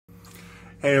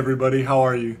Hey everybody, how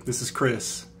are you? This is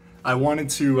Chris. I wanted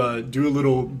to do a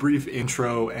little brief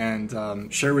intro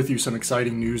and share with you some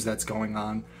exciting news that's going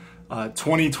on.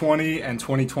 2020 and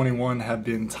 2021 have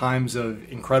been times of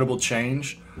incredible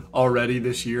change. Already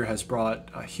this year has brought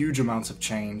huge amounts of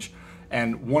change,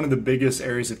 and one of the biggest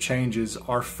areas of change is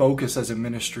our focus as a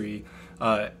ministry.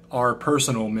 Our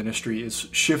personal ministry is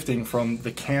shifting from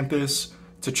the campus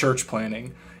to church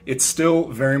planning. It's still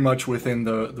very much within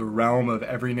the realm of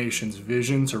Every Nation's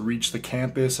vision to reach the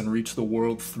campus and reach the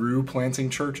world through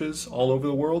planting churches all over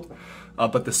the world,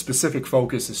 but the specific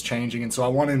focus is changing. And so I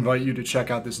want to invite you to check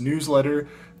out this newsletter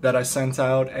that I sent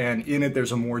out, and in it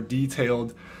there's a more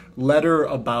detailed letter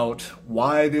about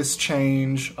why this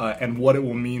change and what it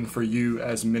will mean for you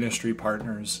as ministry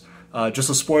partners.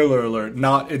 Just a spoiler alert,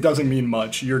 it doesn't mean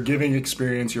much. Your giving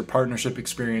experience, your partnership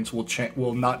experience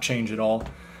will not change at all.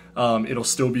 It'll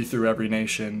still be through Every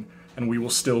Nation, and we will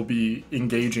still be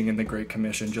engaging in the Great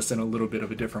Commission, just in a little bit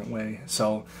of a different way.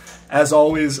 So, as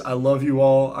always, I love you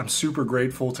all. I'm super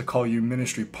grateful to call you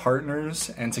ministry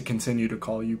partners and to continue to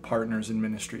call you partners in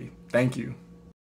ministry. Thank you.